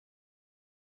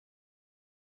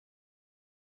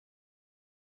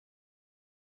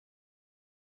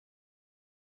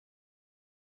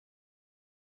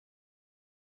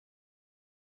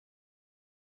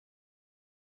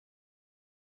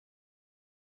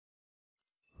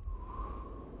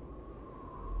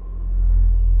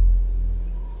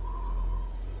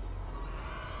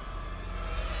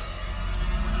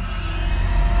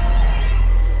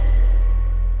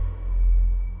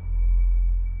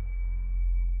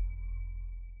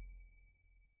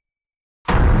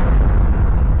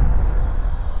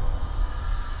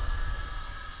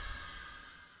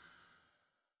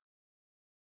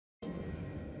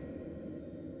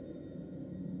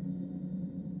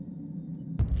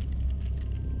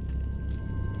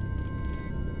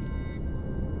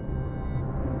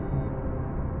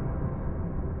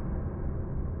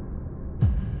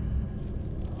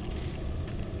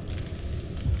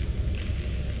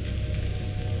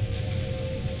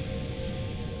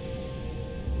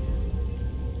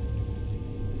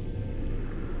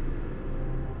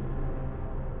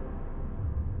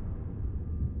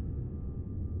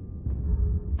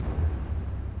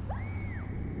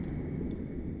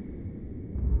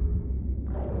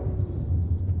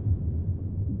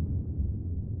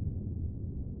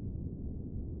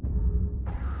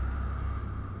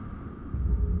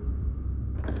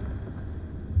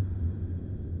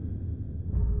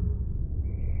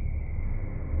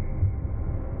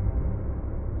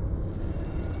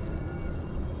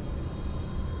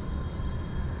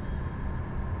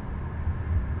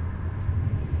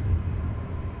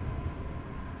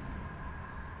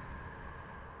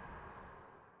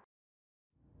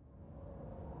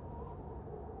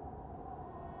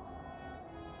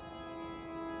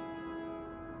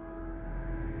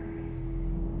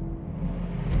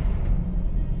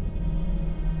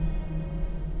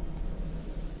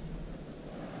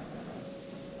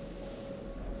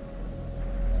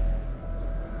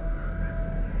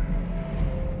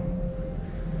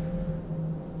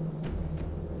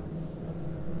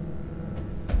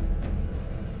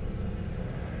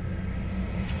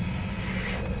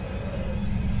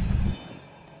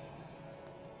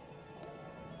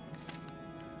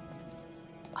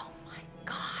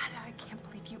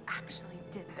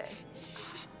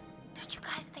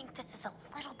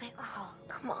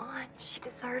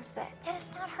deserves it. And it's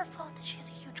not her fault that she has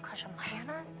a huge crush on Mike.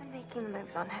 Hannah's been making the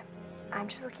moves on him. I'm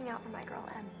just looking out for my girl,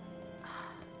 Em.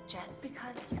 Just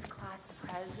because he's class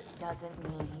prez doesn't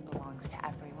mean he belongs to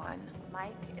everyone.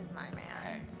 Mike is my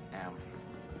man. Hey,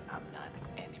 I'm not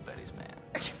anybody's man.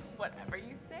 Whatever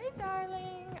you say,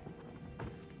 darling.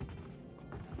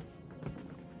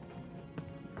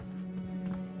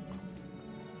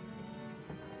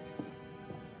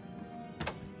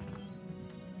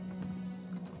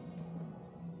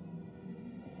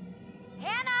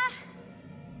 Hannah!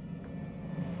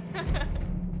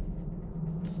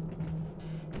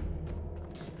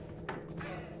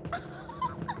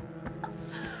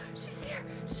 She's here.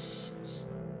 Shh, shh.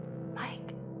 Mike.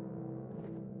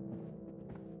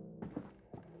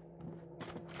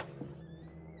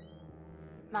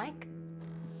 Mike?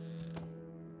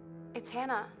 It's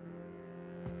Hannah.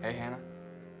 Hey, Hannah.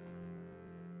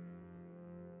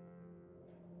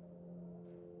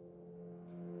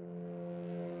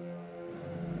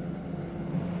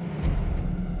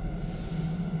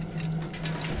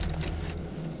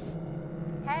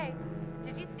 Hey,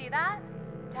 did you see that?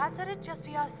 Dad said it'd just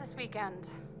be us this weekend.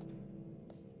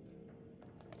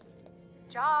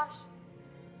 Josh.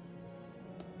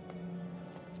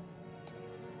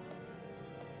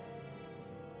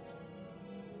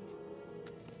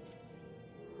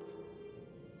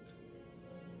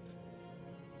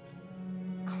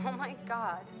 Oh my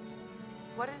God.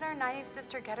 What did our naive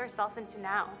sister get herself into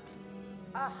now?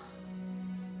 Ugh.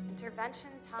 Intervention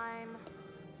time.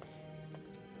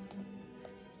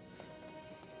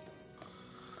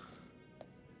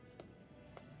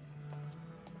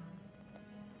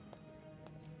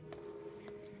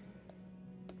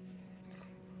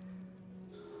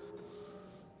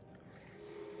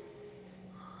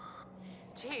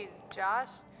 Jeez, Josh.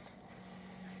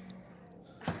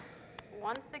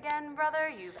 Once again, brother,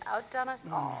 you've outdone us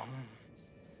all.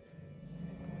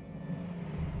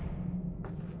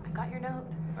 I got your note.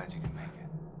 Glad you can make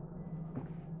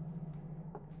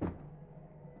it.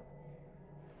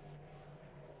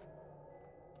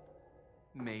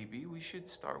 Maybe we should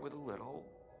start with a little,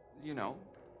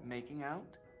 making out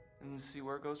and see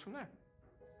where it goes from there.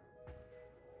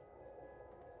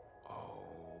 Oh,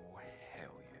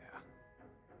 hell yeah.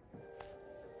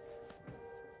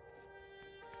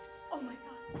 Oh my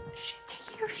God, she's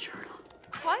taking her shirt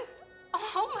off. What?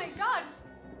 Oh my God.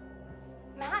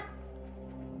 Matt,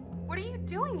 what are you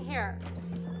doing here?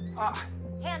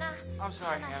 Hannah. I'm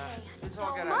sorry, Hannah. Hey, It's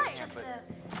all don't got out of mind. hand, Just but...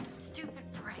 a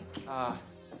stupid prank. Damn.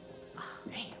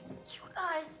 You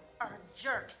guys are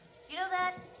jerks. You know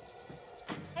that?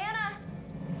 Hannah!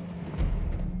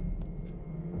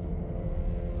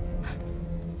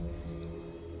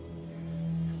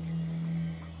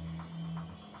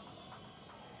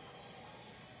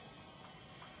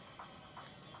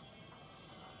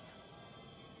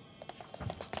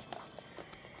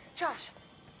 Josh.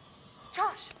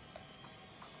 Josh.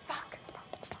 Fuck.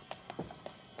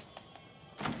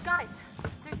 Guys,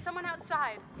 there's someone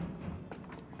outside.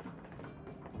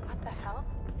 What the hell?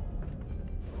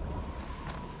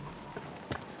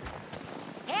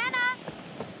 Hannah!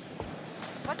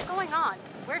 What's going on?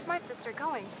 Where's my sister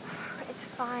going? It's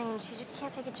fine. She just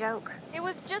can't take a joke. It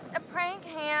was just a prank,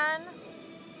 Han.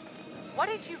 What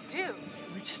did you do?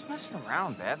 We're just messing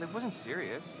around, Beth. It wasn't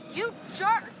serious. You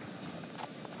jerks!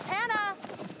 Hannah!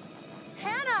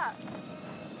 Hannah!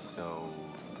 So,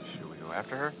 should we go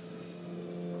after her?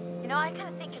 You know, I kind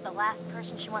of think you're the last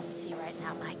person she wants to see right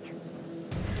now, Mike.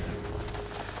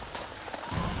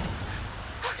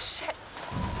 Oh, shit!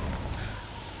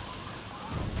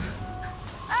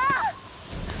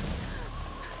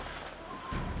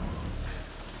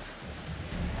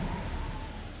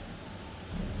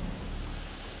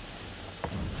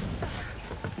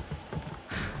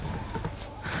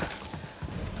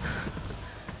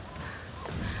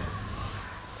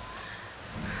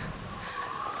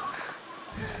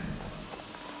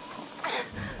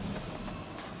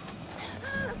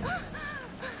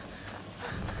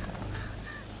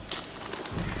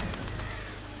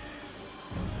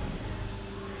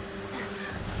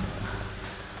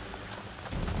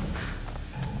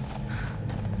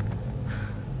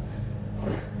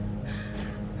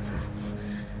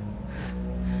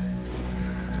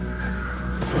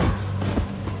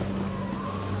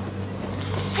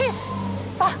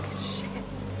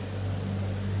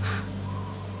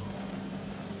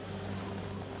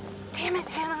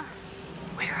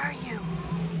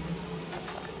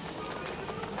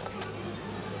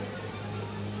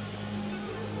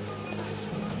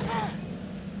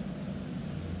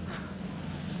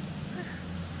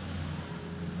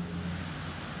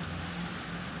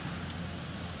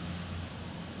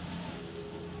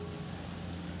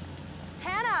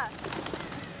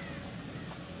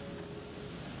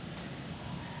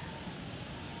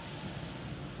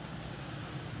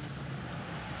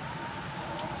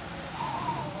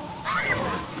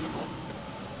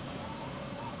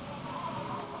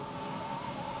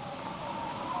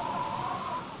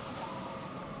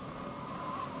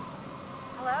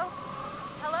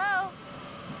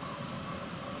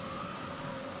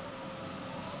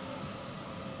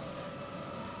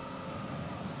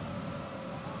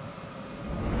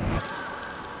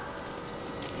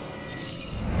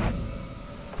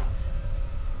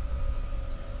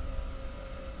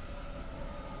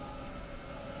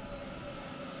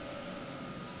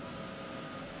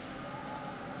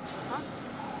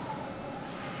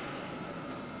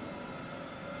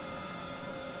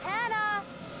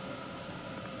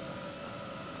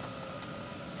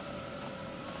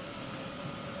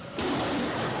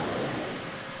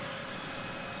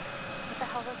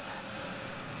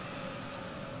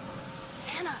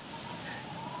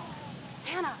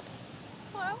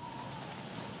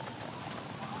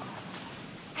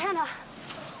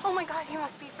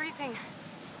 freezing.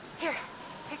 Here,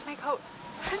 take my coat.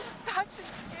 I'm such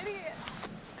an idiot.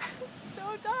 I'm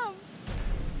so dumb.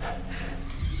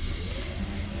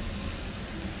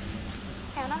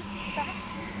 Hannah, back.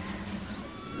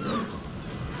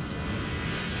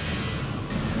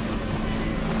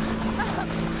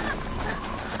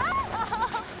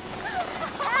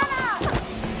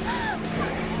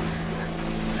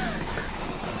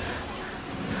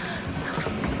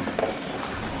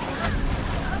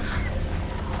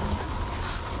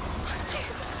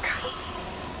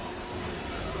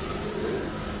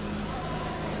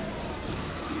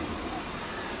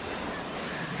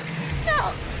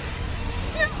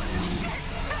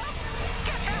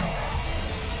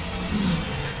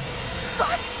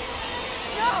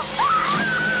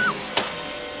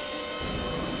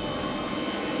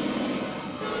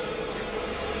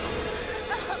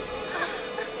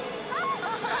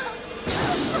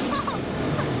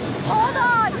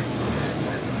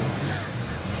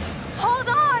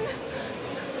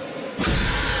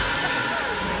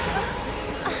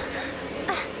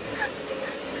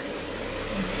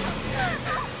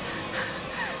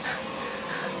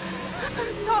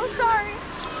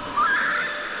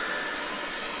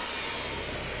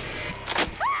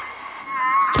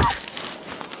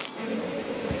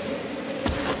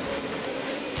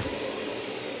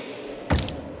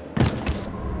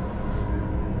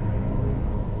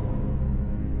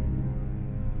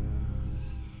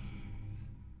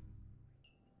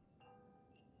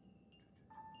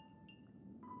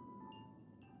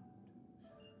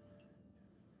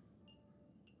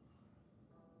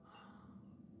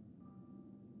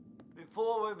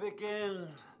 Before we begin,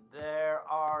 there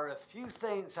are a few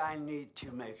things I need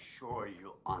to make sure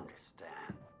you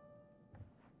understand.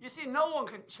 You see, no one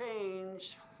can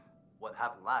change what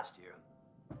happened last year.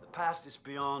 The past is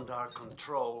beyond our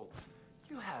control.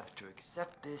 You have to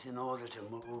accept this in order to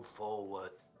move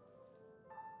forward.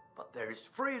 But there is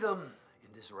freedom in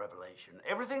this revelation.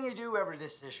 Everything you do, every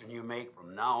decision you make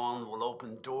from now on will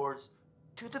open doors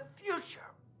to the future.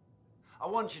 I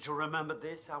want you to remember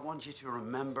this. I want you to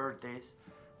remember this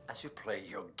as you play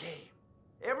your game.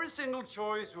 Every single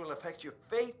choice will affect your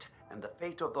fate and the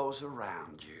fate of those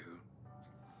around you.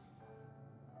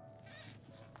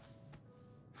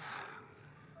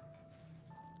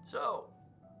 So,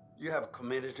 you have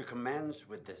committed to commence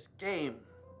with this game.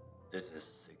 This is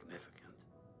significant,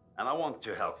 and I want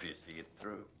to help you see it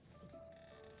through.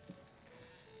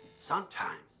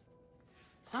 Sometimes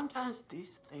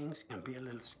these things can be a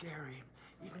little scary,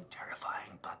 even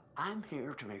terrifying, but I'm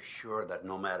here to make sure that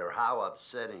no matter how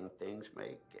upsetting things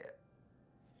may get,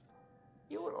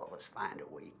 you will always find a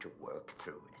way to work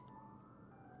through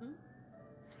it.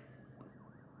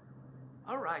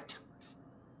 All right.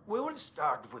 We will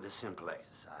start with a simple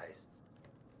exercise.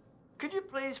 Could you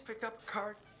please pick up a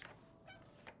card?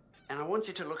 And I want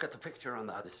you to look at the picture on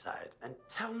the other side and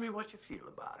tell me what you feel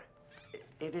about it.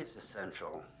 It is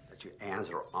essential that you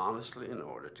answer honestly in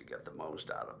order to get the most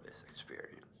out of this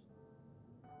experience.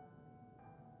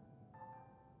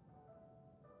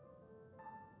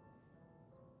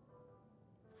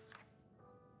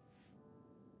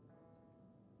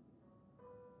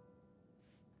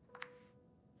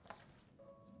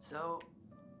 So,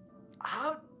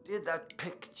 how did that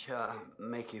picture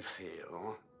make you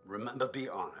feel? Remember, be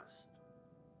honest.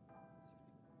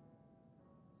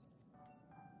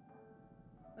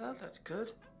 Well, that's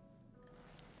good.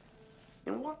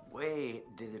 In what way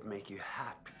did it make you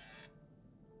happy?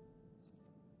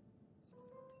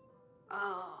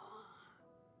 Oh,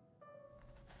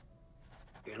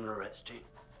 interesting.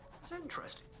 It's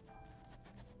interesting.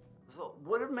 So,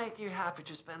 would it make you happy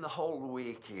to spend the whole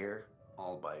week here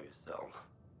all by yourself?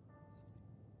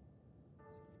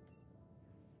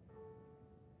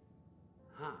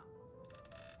 Huh.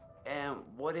 And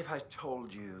what if I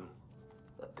told you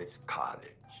that this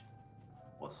cottage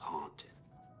was haunted?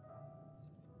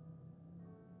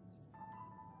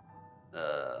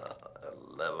 A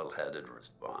level-headed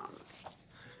response.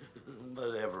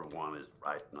 But everyone is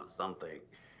frightened of something.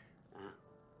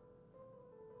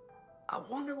 I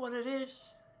wonder what it is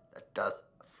that does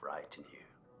frighten you.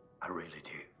 I really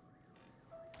do.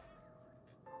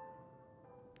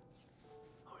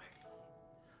 Okay.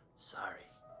 Sorry,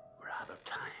 we're out of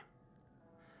time.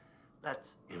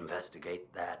 Let's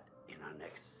investigate that in our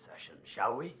next session,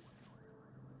 shall we?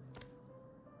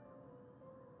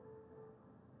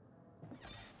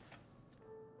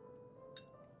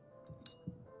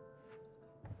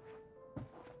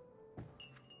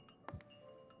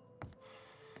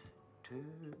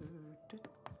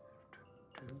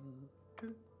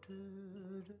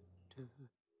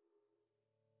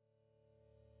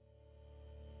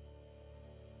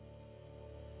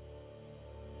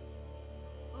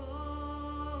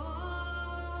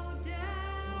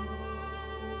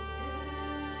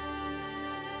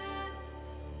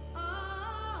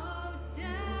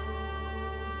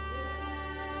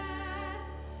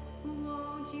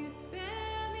 you spare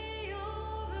me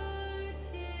over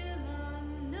till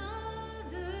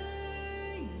another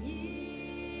year?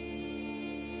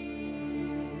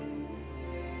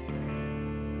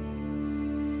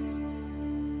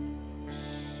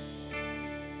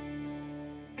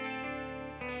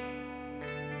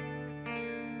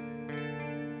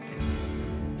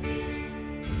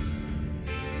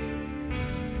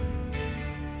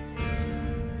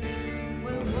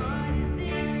 Well, what is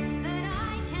this that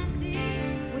I can't see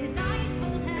with ice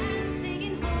cold hands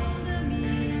taking hold of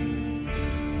me?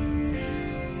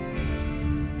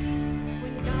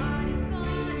 When God is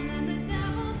gone and the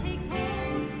devil takes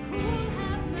hold, who'll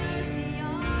have mercy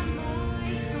on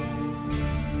my soul?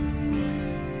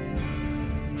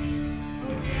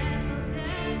 Oh death,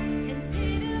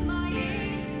 consider my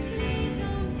age. Please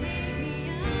don't take me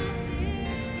at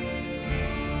this stage.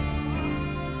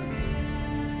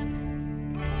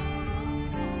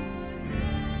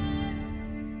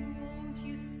 Won't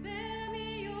you spare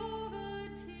me over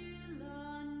till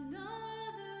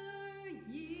another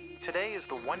year? Today is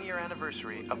the one-year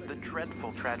anniversary of the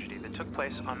dreadful tragedy that took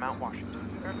place on Mount Washington.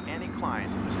 Annie Klein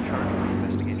was in charge of the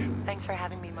investigation. Thanks for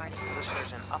having me, Marty.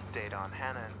 Listeners, an update on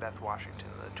Hannah and Beth Washington,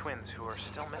 the twins who are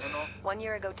still missing. 1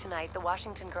 year ago tonight, the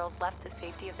Washington girls left the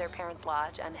safety of their parents'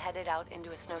 lodge and headed out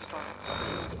into a snowstorm.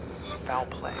 Foul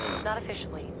play. Not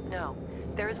officially, no.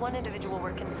 There is one individual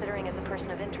we're considering as a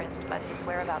person of interest, but his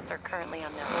whereabouts are currently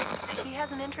unknown. He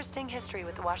has an interesting history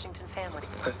with the Washington family.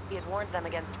 He had warned them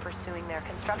against pursuing their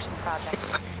construction project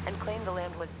and claimed the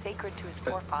land was sacred to his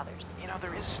forefathers. You know,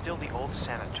 there is still the old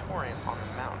sanatorium on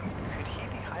the mountain. Could he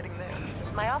be hiding there?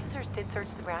 My officers did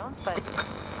search the grounds, but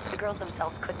the girls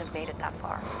themselves couldn't have made it that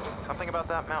far. Something about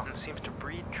that mountain seems to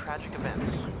breed tragic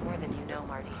events. More than you know,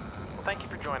 Marty. Well, thank you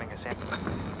for joining us, Annie.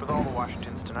 With all the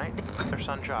Washingtons tonight, their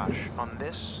son Josh, on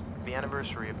this, the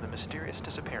anniversary of the mysterious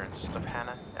disappearance of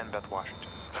Hannah and Beth Washington.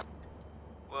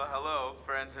 Well, hello,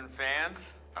 friends and fans.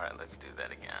 All right, let's do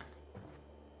that again.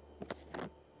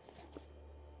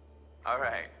 All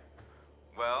right.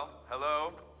 Well,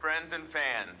 hello, friends and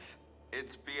fans.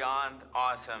 It's beyond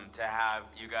awesome to have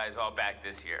you guys all back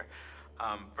this year.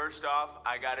 First off,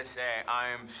 I gotta say, I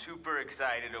am super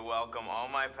excited to welcome all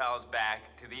my pals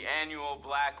back to the annual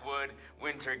Blackwood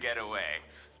Winter Getaway.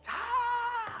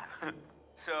 Ah!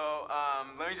 So,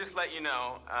 let me just let you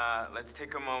know, let's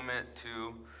take a moment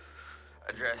to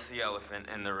address the elephant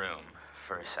in the room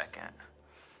for a second.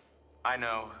 I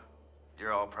know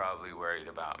you're all probably worried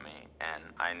about me,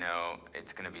 and I know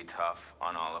it's gonna be tough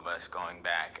on all of us going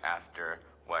back after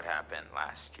what happened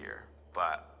last year,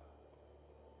 but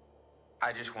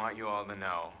I just want you all to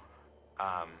know,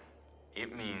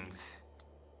 it means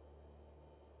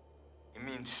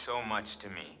so much to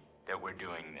me that we're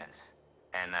doing this,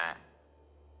 and that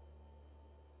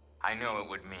I know it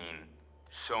would mean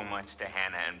so much to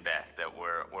Hannah and Beth that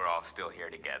we're all still here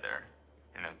together,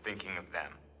 and I'm thinking of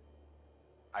them.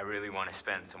 I really want to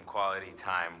spend some quality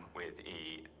time with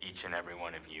each and every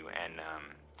one of you, and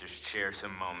just share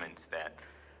some moments that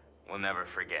we'll never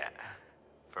forget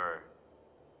for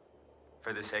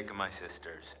the sake of my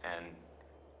sisters, and,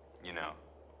 you know.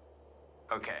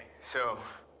 Okay, so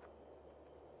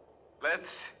let's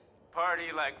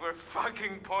party like we're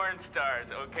fucking porn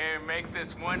stars, okay? Make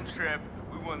this one trip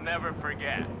we will never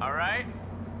forget, all right?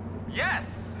 Yes!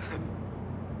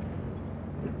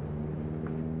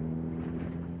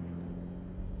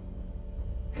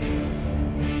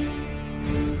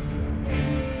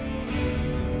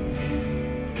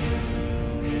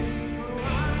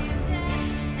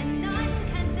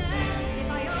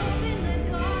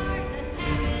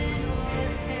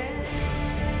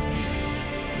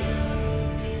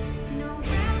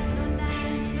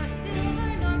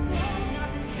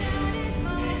 Nothing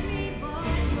satisfies me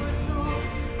but your soul.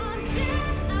 I'm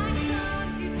death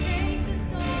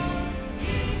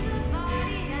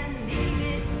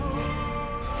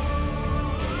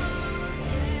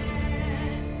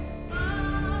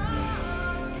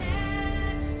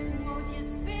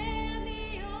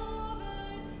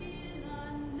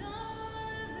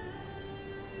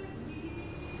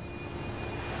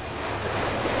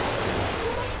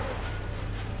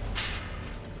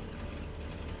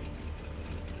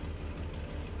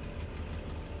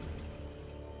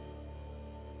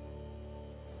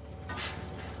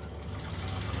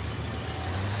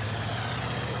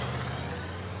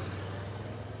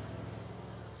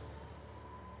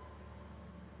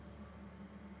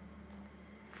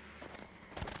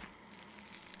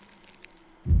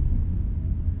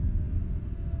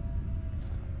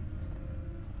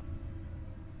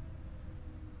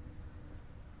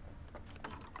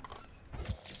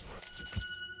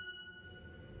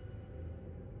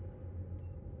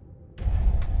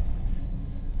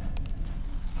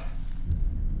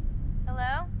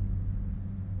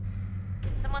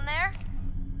Someone there?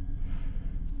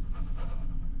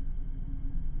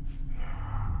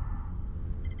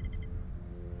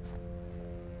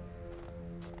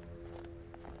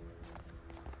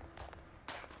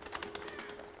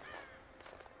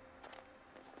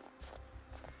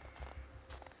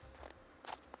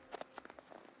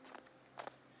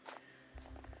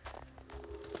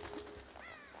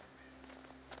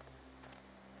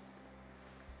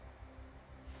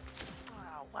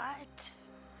 Oh, what?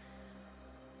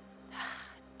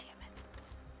 Damn it.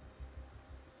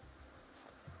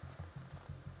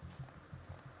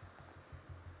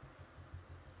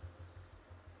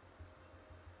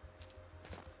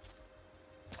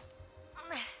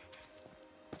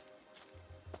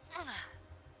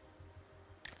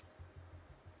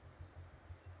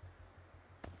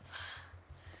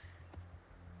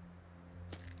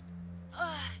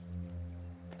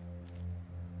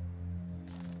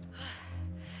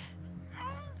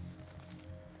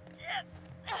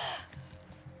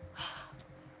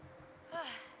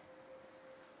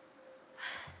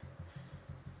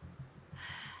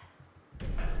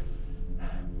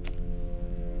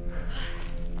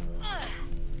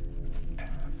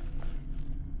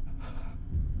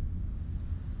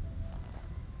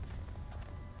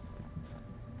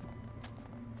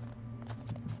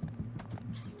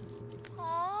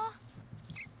 Aw.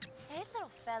 Hey, little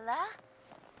fella.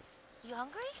 You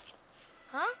hungry?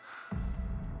 Huh?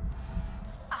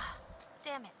 Ah,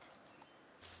 damn it.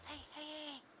 Hey, hey,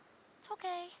 hey. It's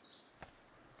okay.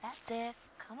 That's it.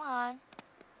 Come on.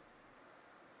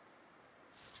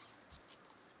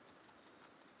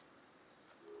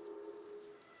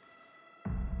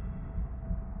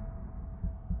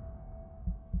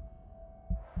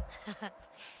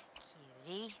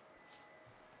 Cutie.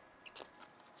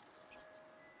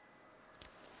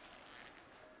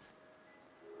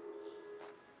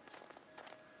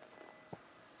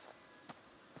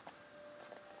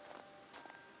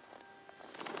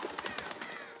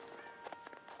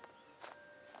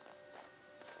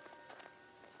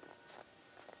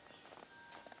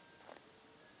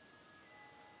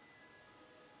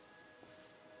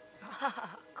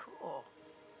 Cool.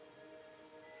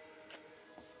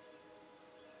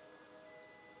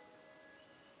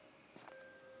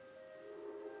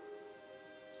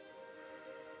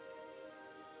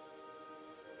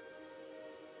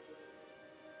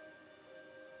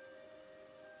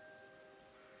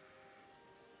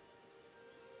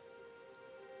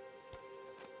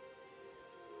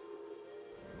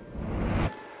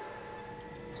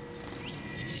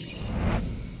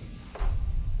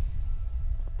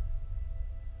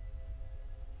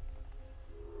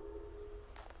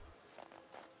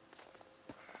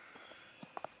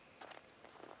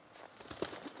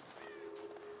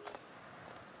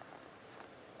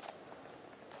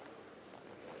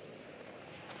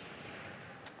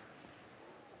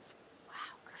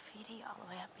 Wow, graffiti all the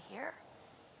way up here.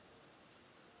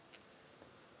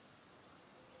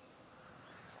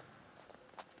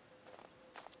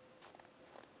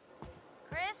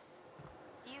 Chris?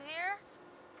 You here?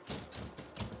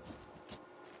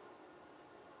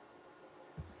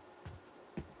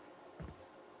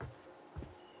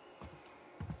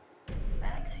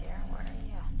 Bag's here. Where are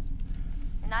you?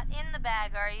 You're not in the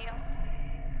bag, are you?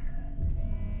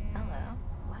 Hello.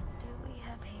 What do we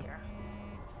have here?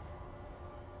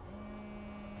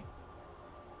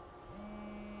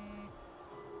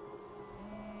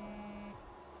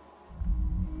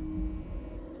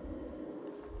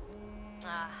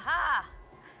 Aha!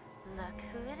 Look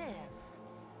who it is.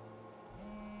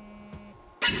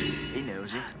 Hey,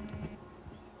 nosy.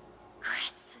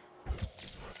 Chris!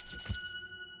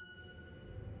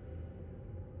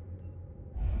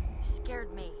 You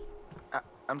scared me.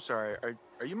 I'm sorry.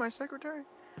 Are you my secretary?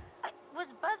 I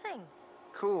was buzzing.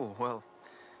 Cool. Well,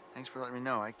 thanks for letting me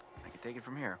know. I can take it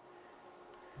from here.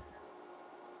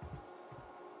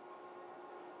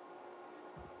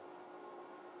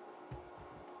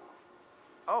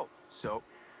 Oh, so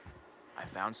I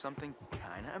found something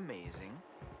kind of amazing.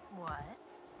 What?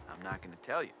 I'm not gonna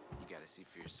tell you. You gotta see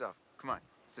for yourself. Come on,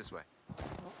 it's this way.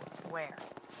 Where?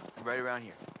 Right around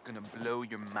here. Gonna blow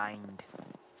your mind.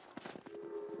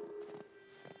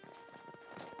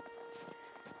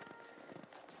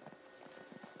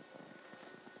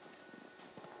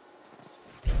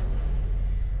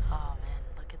 Oh man,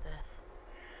 look at this.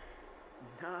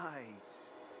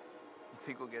 Nice. You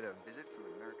think we'll get a visit from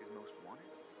America's Most Wanted?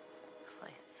 Looks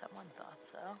like someone thought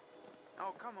so.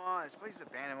 Oh, come on. This place is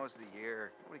abandoned most of the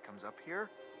year. Nobody comes up here.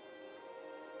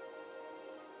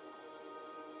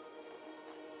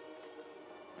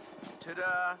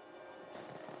 Ta-da!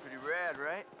 Pretty rad,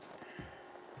 right?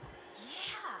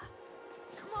 Yeah!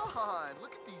 on,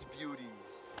 look at these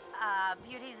beauties.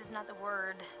 Beauties is not the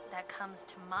word that comes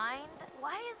to mind.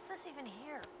 Why is this even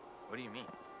here? What do you mean?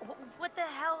 What the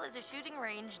hell is a shooting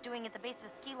range doing at the base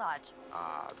of a ski lodge?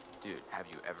 Dude, have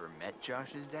you ever met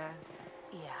Josh's dad?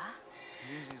 Yeah?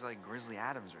 He thinks he's like Grizzly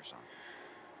Adams or something.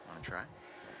 Wanna try?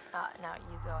 No,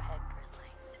 you go ahead, Grizzly.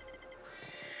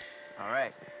 All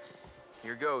right,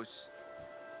 here goes.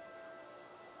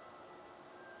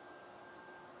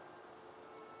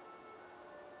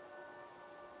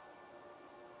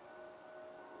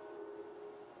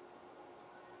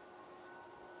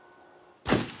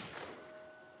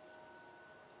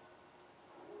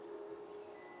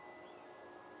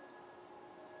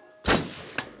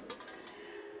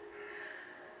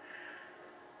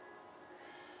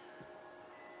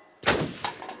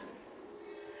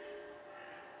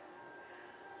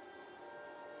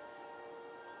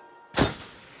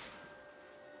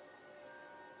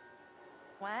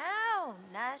 Wow,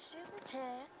 nice shooting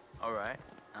tits. All right,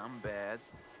 I'm bad.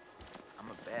 I'm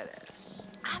a badass.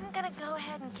 I'm gonna go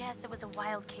ahead and guess it was a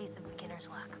wild case of beginner's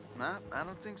luck. Nah, I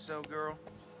don't think so, girl.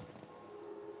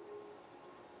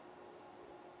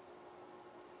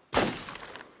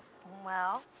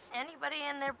 Well, anybody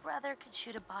and their brother could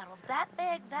shoot a bottle that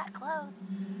big, that close.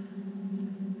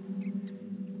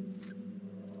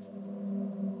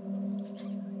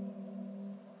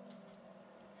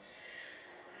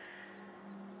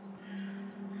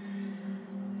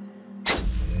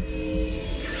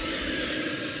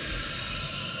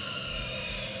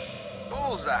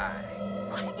 Bullseye!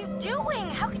 What are you doing?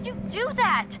 How could you do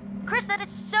that? Chris, that is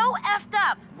so effed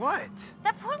up. What?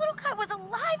 That poor little guy was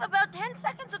alive about 10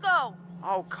 seconds ago.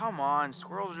 Oh, come on.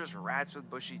 Squirrels are just rats with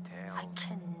bushy tails. I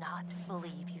cannot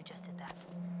believe you just did that.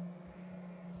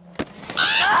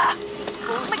 Ah!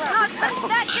 Oh my God, what is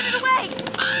that? Get it away!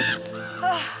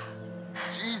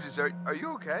 Jesus, are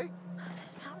you okay?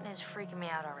 This mountain is freaking me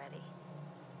out already.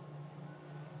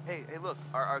 Hey, look,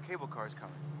 our cable car is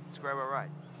coming. Let's grab our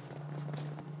ride.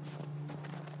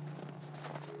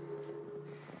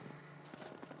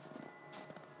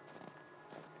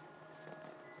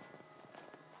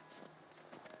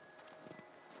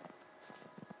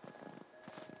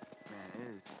 Man,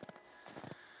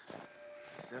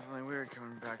 it's definitely weird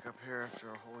coming back up here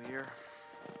after a whole year.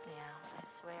 Yeah, I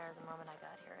swear the moment I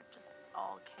got here, it just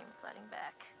all came flooding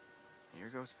back. The year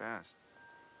goes fast.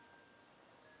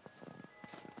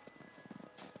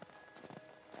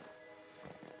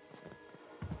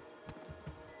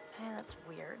 Hey, that's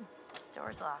weird.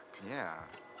 Door's locked. Yeah,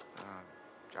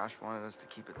 Josh wanted us to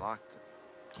keep it locked to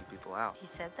keep people out. He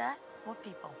said that? What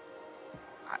people?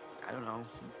 I don't know.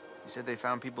 He said they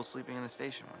found people sleeping in the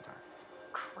station one time. It's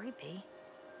creepy.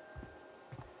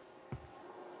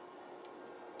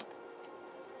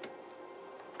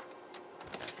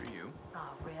 After you.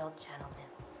 Oh, real gentleman.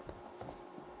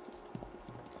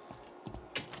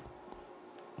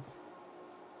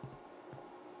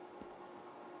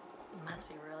 It must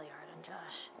be really hard on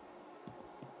Josh.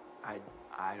 I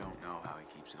don't know how he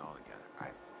keeps it all together.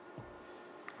 I'd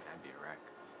be a wreck.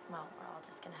 Well, we're all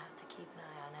just gonna have to keep an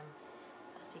eye on him.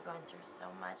 Must be going through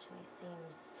so much, and he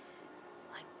seems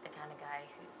like the kind of guy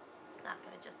who's not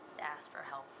gonna just ask for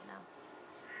help, you know?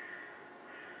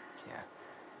 Yeah.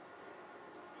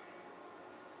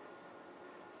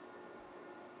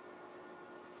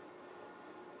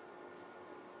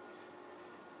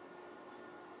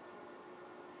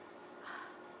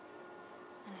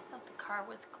 And I thought the car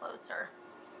was closer.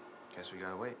 Guess we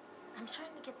gotta wait. I'm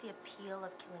starting to get the appeal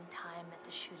of killing time at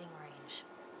the shooting range.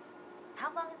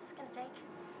 How long is this gonna take?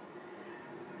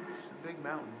 It's a big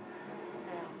mountain.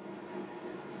 Yeah.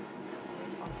 So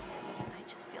beautiful. The night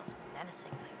just feels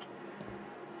menacing, like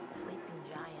sleeping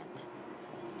giant.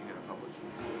 You gonna publish?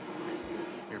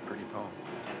 Your pretty poem.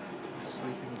 The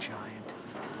Sleeping Giant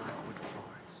of the Blackwood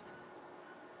Forest.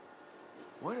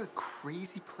 What a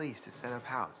crazy place to set up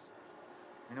house.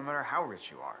 I mean, no matter how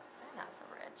rich you are. They're not so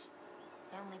rich.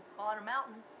 They only bought a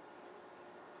mountain.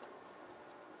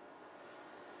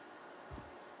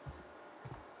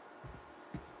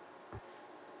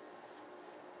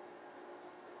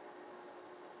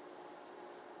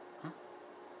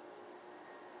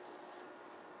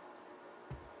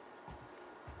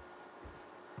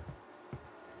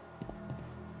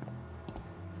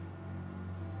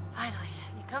 Finally,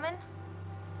 you coming?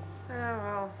 Yeah,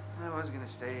 well, I was gonna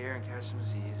stay here and catch some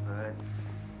Z's, but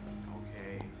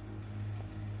okay.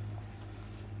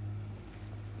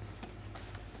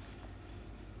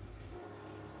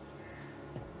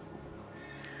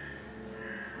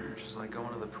 Just like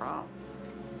going to the prom.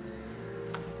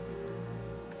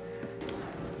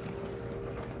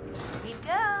 Here we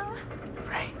go.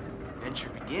 Right, adventure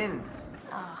begins.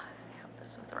 Oh, I hope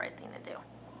this was the right thing to do.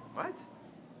 What?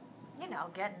 You know,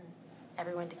 getting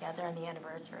everyone together on the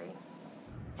anniversary.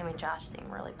 I mean, Josh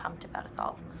seemed really pumped about us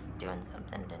all doing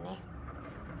something, didn't he?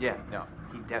 Yeah, no,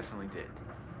 he definitely did.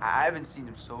 I haven't seen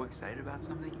him so excited about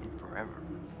something in forever.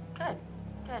 Good,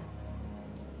 good.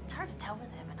 It's hard to tell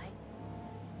with him, and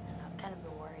I've kind of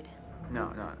been worried.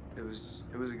 No, it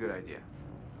was a good idea.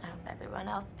 I hope everyone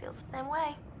else feels the same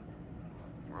way.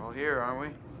 We're all here, aren't we?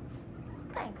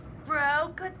 Thanks,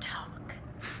 bro. Good talk.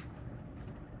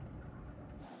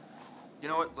 You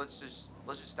know what? Let's just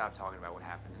stop talking about what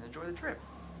happened and enjoy the trip.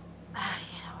 You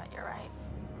know what? You're right.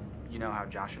 You know how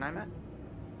Josh and I met?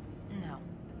 No.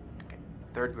 Okay,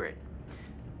 3rd grade.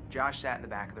 Josh sat in the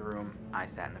back of the room, I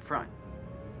sat in the front.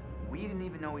 We didn't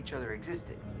even know each other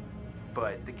existed.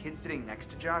 But the kid sitting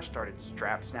next to Josh started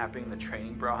strap snapping the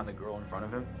training bra on the girl in front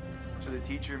of him. So the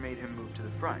teacher made him move to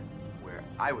the front, where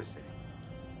I was sitting.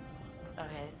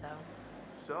 Okay, so.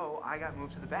 So I got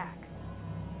moved to the back.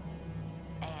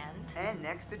 And? And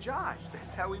next to Josh.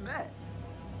 That's how we met.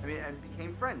 I mean, and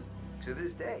became friends to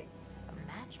this day. A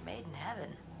match made in heaven.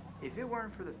 If it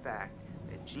weren't for the fact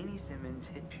that Jeannie Simmons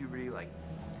hit puberty like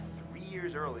 3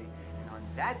 years early, and on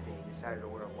that day decided to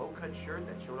wear a low-cut shirt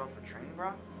that showed off her training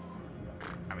bra,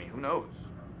 I mean, who knows?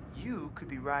 You could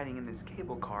be riding in this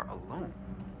cable car alone.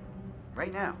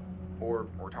 Right now. Or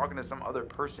talking to some other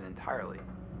person entirely.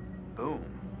 Boom.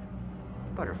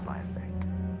 Butterfly effect.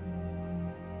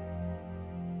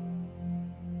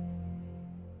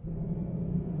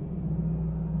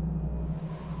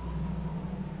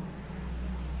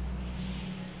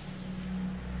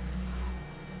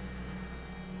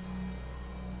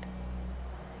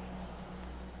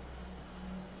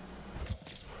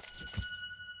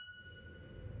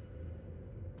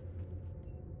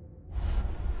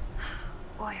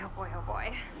 Boy, oh boy, oh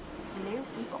boy. New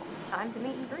people. Time to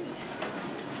meet and greet.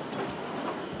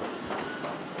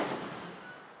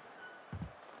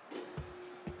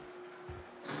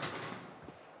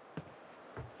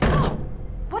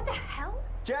 What the hell?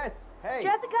 Jess, hey!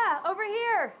 Jessica, over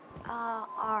here!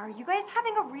 Are you guys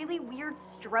having a really weird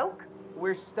stroke?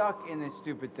 We're stuck in this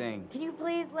stupid thing. Can you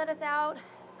please let us out?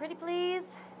 Pretty please?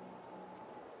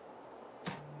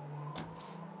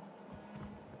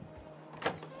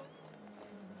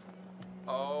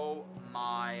 Oh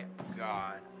my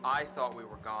God. I thought we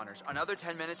were goners. Another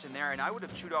 10 minutes in there and I would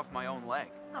have chewed off my own leg.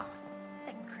 Oh,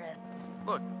 sick, Chris.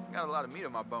 Look, got a lot of meat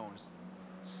on my bones.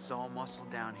 This is all muscle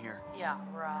down here. Yeah,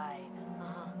 right.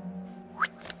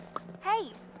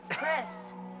 Hey!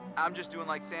 Chris! I'm just doing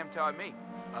like Sam taught me.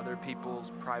 Other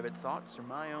people's private thoughts are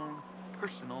my own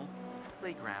personal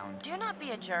playground. Do not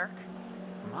be a jerk.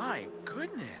 My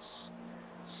goodness.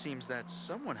 Seems that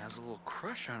someone has a little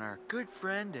crush on our good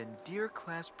friend and dear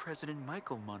class president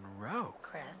Michael Monroe.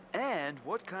 Chris. And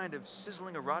what kind of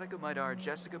sizzling erotica might our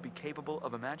Jessica be capable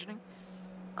of imagining?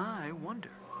 I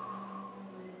wonder.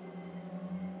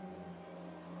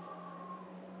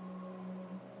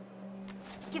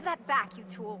 Give that back, you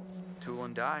tool. Tool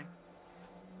and die.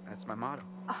 That's my motto.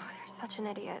 Oh, you're such an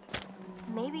idiot.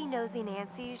 Maybe Nosy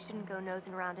Nancy shouldn't go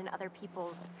nosing around in other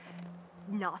people's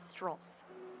nostrils.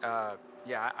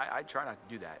 Yeah, I try not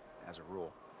to do that, as a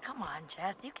rule. Come on,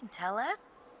 Jess, you can tell us.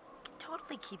 You can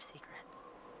totally keep secrets.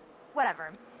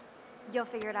 Whatever. You'll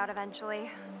figure it out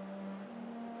eventually.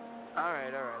 All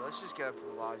right, let's just get up to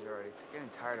the lodge already. It's getting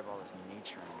tired of all this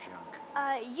nature and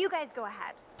junk. You guys go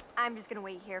ahead. I'm just gonna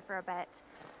wait here for a bit.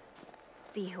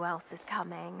 See who else is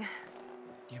coming.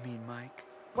 You mean Mike?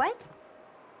 What?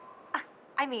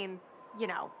 I mean, you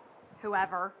know,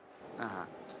 whoever. Uh-huh.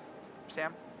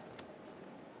 Sam?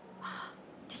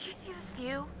 Did you see this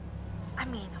view? I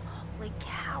mean, holy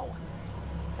cow.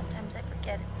 Sometimes I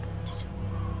forget to just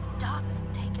stop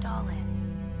and take it all in.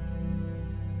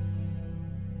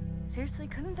 Seriously,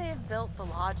 couldn't they have built the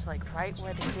lodge like right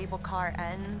where the cable car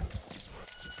ends?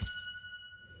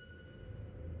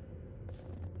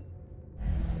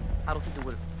 I don't think it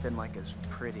would have been like as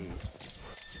pretty.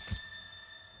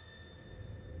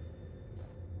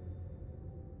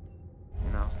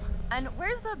 No. And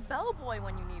where's the bellboy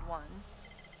when you need one?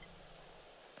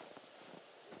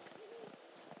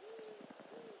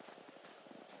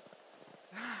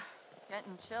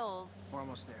 Getting chills. We're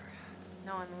almost there.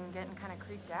 No, I mean getting kind of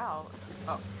creeped out.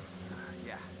 Oh,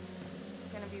 yeah.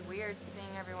 It's gonna be weird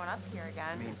seeing everyone up here again.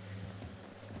 I mean,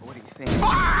 what do you think?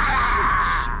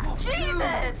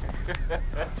 Jesus!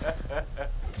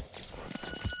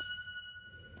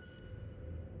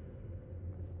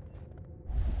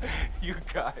 You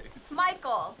guys.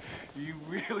 Michael! You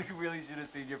really should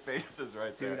have seen your faces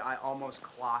right there. Dude, I almost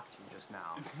clocked you just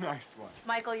now. Nice one.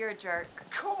 Michael, you're a jerk.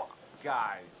 Come on.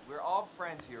 guys, we're all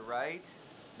friends here, right?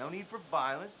 No need for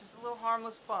violence, just a little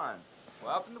harmless fun.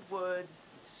 We're up in the woods,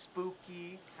 it's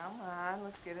spooky. Come on,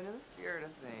 let's get into the spirit of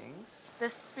things. The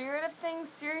spirit of things?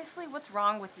 Seriously, what's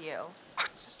wrong with you? I'm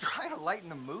just trying to lighten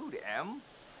the mood, Em.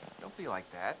 Don't be like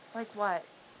that. Like what?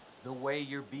 The way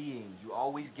you're being, you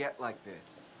always get like this.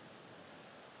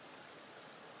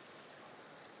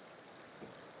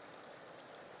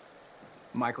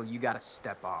 Michael, you gotta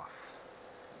step off.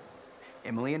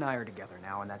 Emily and I are together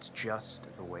now, and that's just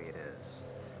the way it is.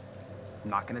 I'm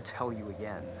not gonna tell you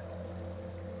again.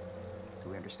 Do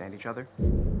we understand each other?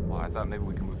 Well, I thought maybe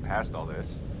we could move past all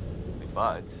this. Be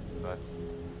buds, but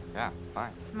yeah,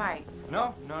 fine. Mike.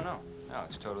 No,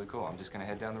 it's totally cool. I'm just gonna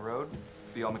head down the road,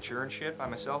 be all mature and shit by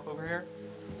myself over here.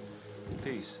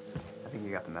 Peace. I think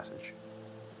you got the message.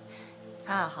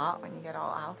 Kinda hot when you get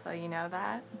all alpha, you know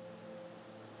that?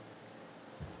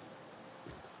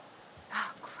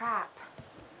 Oh, crap.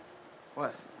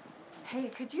 What? Hey,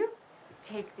 could you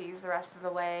take these the rest of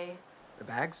the way? The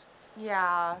bags?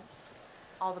 Yeah, just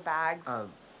all the bags.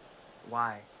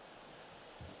 Why?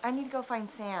 I need to go find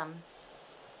Sam.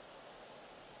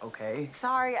 Okay.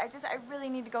 Sorry, I really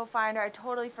need to go find her. I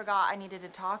totally forgot I needed to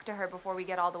talk to her before we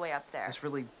get all the way up there. This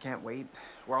really can't wait.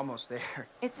 We're almost there.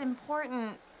 It's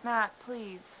important. Matt,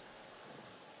 please.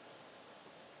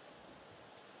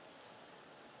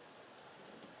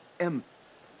 Em,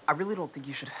 I really don't think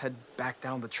you should head back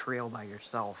down the trail by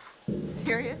yourself.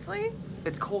 Seriously?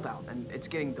 It's cold out, and it's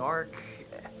getting dark.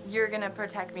 You're gonna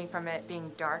protect me from it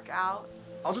being dark out?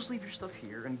 I'll just leave your stuff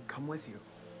here and come with you.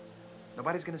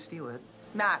 Nobody's gonna steal it.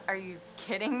 Matt, are you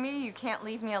kidding me? You can't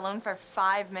leave me alone for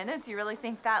 5 minutes? You really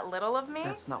think that little of me?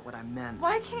 That's not what I meant.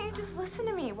 Why can't you just listen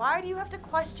to me? Why do you have to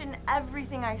question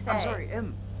everything I say? I'm sorry,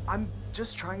 Em. I'm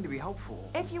just trying to be helpful.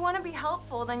 If you want to be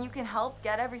helpful, then you can help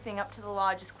get everything up to the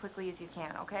lodge as quickly as you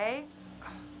can, okay?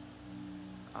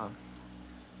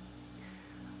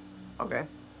 Okay.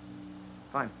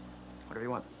 Fine. Whatever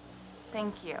you want.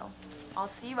 Thank you. I'll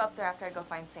see you up there after I go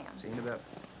find Sam. See you in a bit.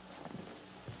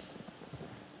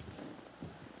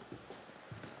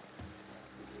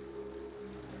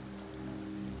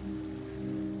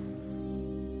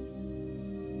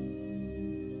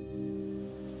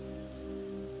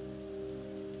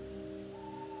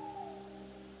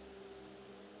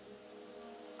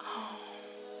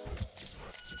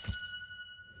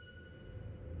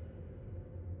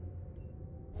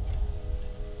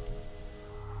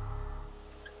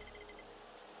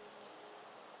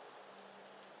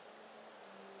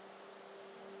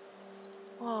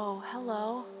 Whoa,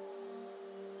 hello.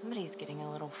 Somebody's getting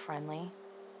a little friendly.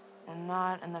 And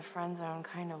not in the friend zone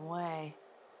kind of way.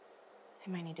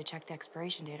 They might need to check the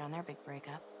expiration date on their big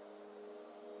breakup.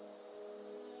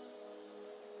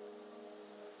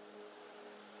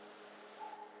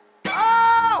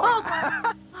 Oh!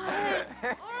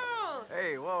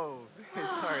 Hey, whoa.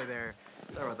 Sorry there.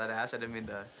 Sorry about that, Ash. I didn't mean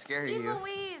to scare Jeez you.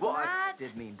 Louise, well, Matt. I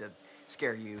did mean to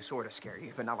scare you, sort of scare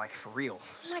you, but not like for real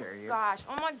scare you. Oh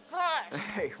my gosh.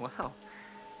 Hey, wow.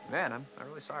 Man, I'm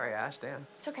really sorry, Ash. Damn.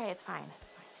 It's okay, it's fine, it's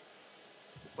fine.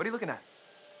 What are you looking at?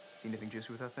 See anything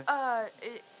juicy with that thing?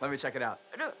 Let me check it out.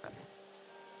 No.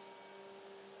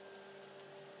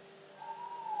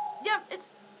 Yeah, it's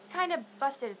kind of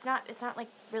busted. It's not like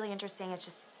really interesting. It's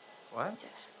just. What?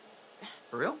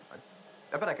 For real?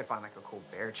 I bet I could find like a cool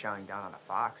bear chowing down on a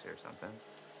fox or something.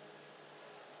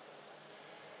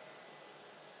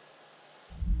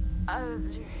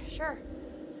 Sure.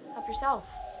 Help yourself.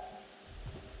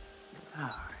 All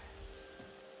right.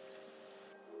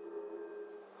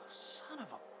 Son of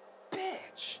a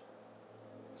bitch.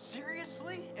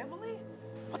 Seriously, Emily?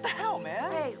 What the hell,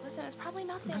 man? Hey, listen, it's probably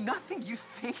nothing. Nothing, you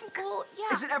think? Well,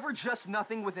 yeah. Is it ever just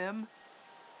nothing with him?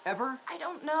 Ever? I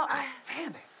don't know. God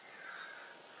damn it.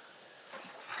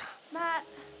 Matt.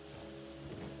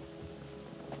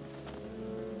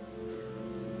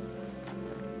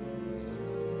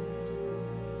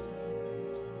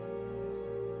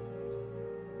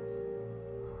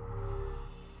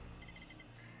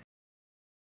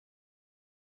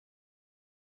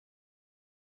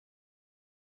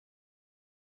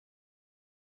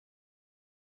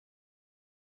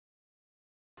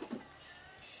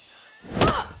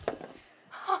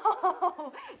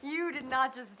 Oh, you did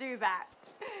not just do that.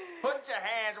 Put your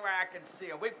hands where I can see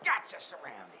them. We've got you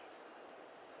surrounded.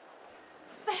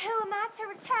 But who am I to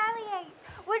retaliate?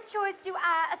 What choice do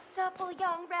I, a supple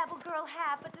young rebel girl,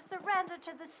 have but to surrender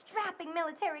to the strapping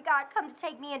military guard come to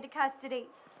take me into custody?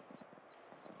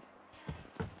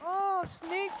 Oh,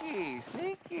 sneaky,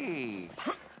 sneaky.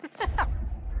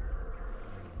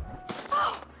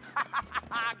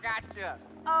 I gotcha.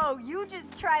 Oh, you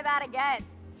just try that again.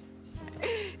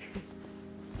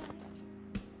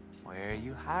 Where are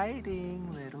you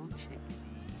hiding, little chickadee?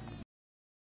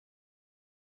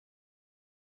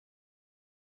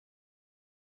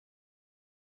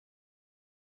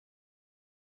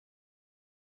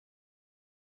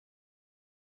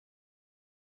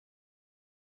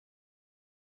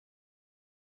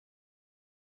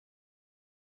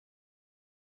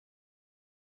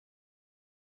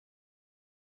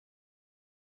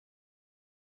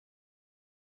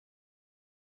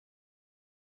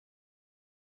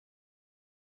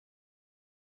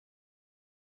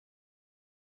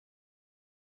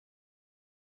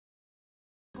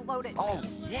 Loaded. Oh,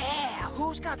 yeah!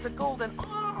 Who's got the golden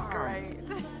arm? Great.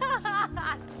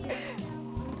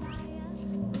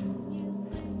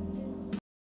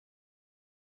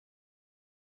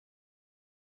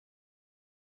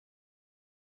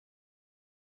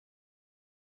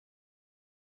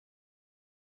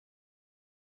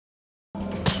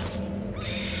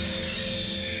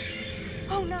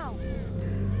 Oh no!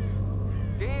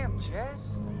 Damn, Jess.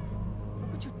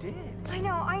 Look what you did. I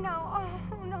know.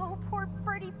 Oh no, poor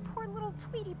birdie, poor little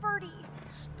Tweety birdie.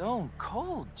 Stone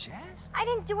cold, Jess. I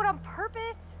didn't do it on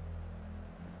purpose.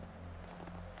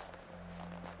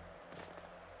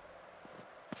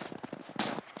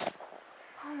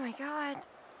 Oh my God.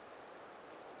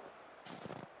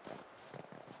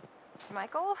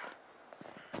 Michael?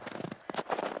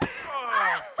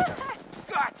 Oh,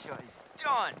 gotcha. He's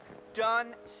done.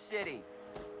 Done city.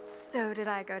 So did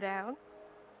I go down?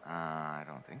 I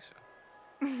don't think so.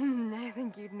 I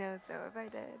think you'd know so if I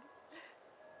did.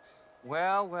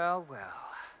 Well, well,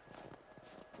 well.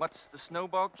 What's the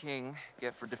Snowball King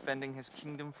get for defending his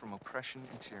kingdom from oppression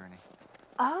and tyranny?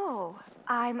 Oh,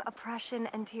 I'm oppression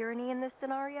and tyranny in this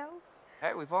scenario?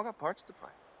 Hey, we've all got parts to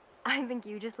play. I think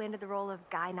you just landed the role of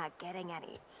guy not getting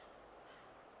any.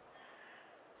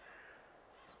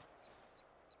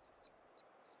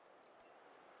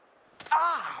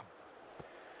 Ah!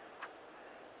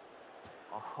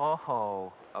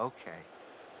 Oh, okay.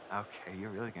 Okay,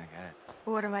 you're really gonna get it.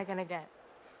 What am I gonna get?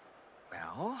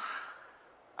 Well,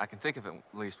 I can think of at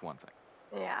least one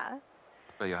thing. Yeah?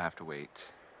 But you'll have to wait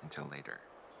until later.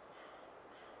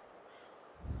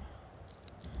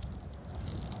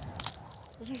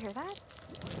 Did you hear that?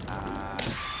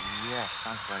 Yes,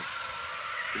 sounds like...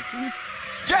 Speaking?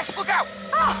 Jess, look out!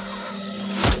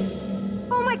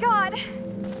 Oh my God!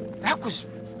 That was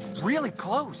really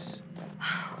close.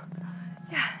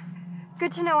 Yeah,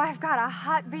 good to know I've got a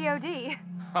hot BOD.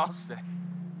 I'll say.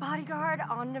 Bodyguard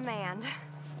on demand.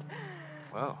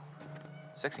 Whoa,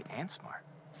 sexy and smart.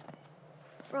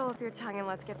 Roll up your tongue and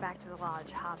let's get back to the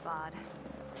lodge, hot bod.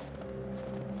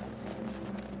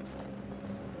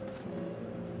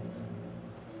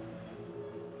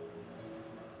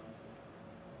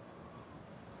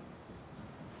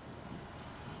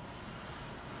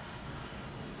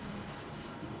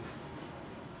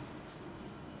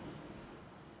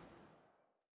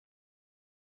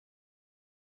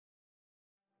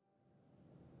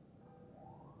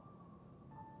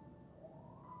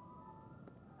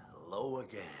 Hello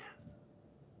again.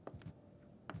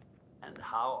 And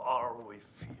how are we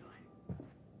feeling?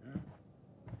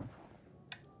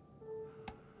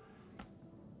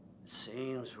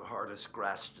 Seems we hardly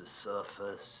scratched the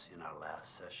surface in our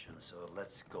last session, so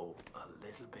let's go a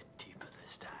little bit deeper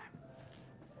this time.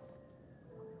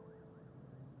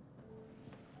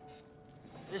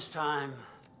 This time,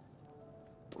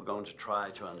 we're going to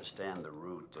try to understand the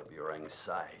root of your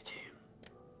anxiety.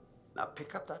 Now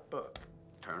pick up that book,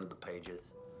 turn the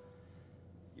pages.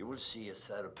 You will see a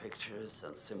set of pictures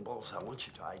and symbols. I want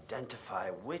you to identify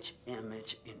which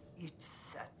image in each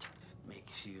set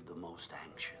makes you the most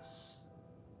anxious.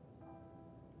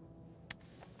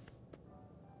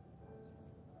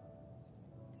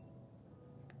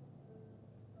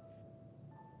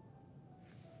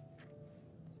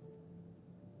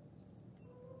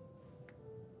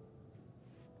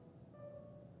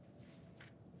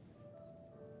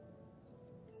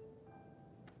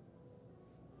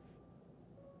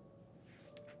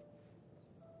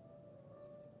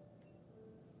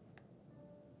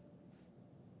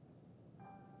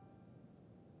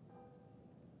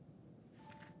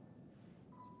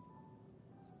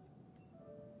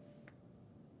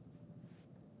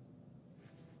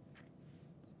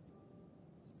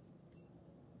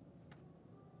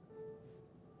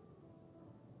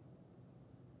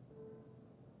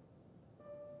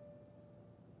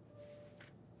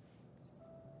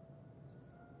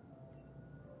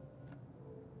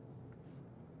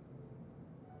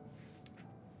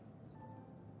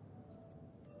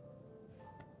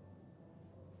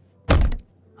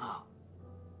 Oh.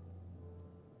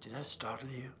 Did I startle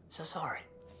you? So sorry.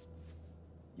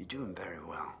 You're doing very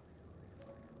well.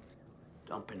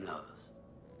 Don't be nervous.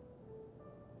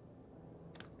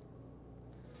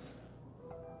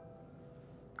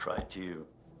 Try to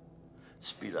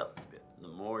speed up a bit. The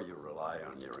more you rely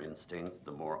on your instincts,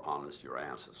 the more honest your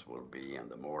answers will be, and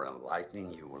the more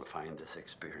enlightening you will find this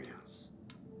experience.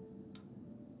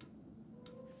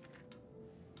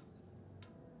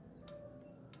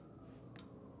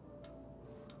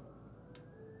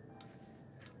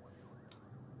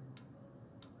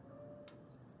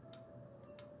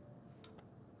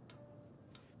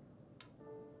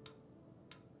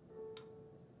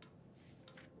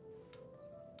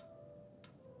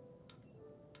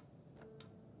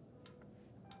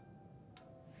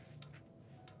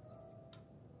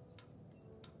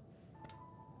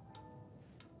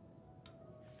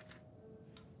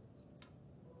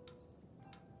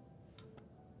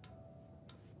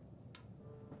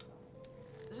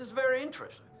 This is very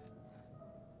interesting.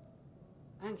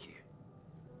 Thank you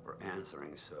for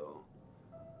answering so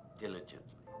diligently.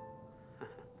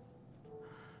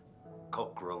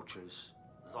 Cockroaches,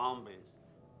 zombies,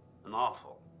 an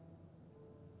awful.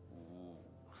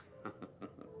 Ooh.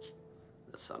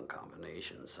 The sun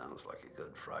combination sounds like a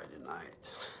good Friday night.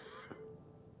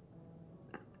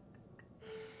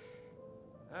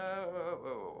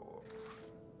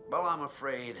 Well, I'm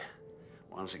afraid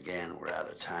once again we're out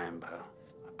of time, but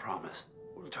I promise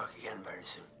we'll talk again very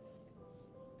soon.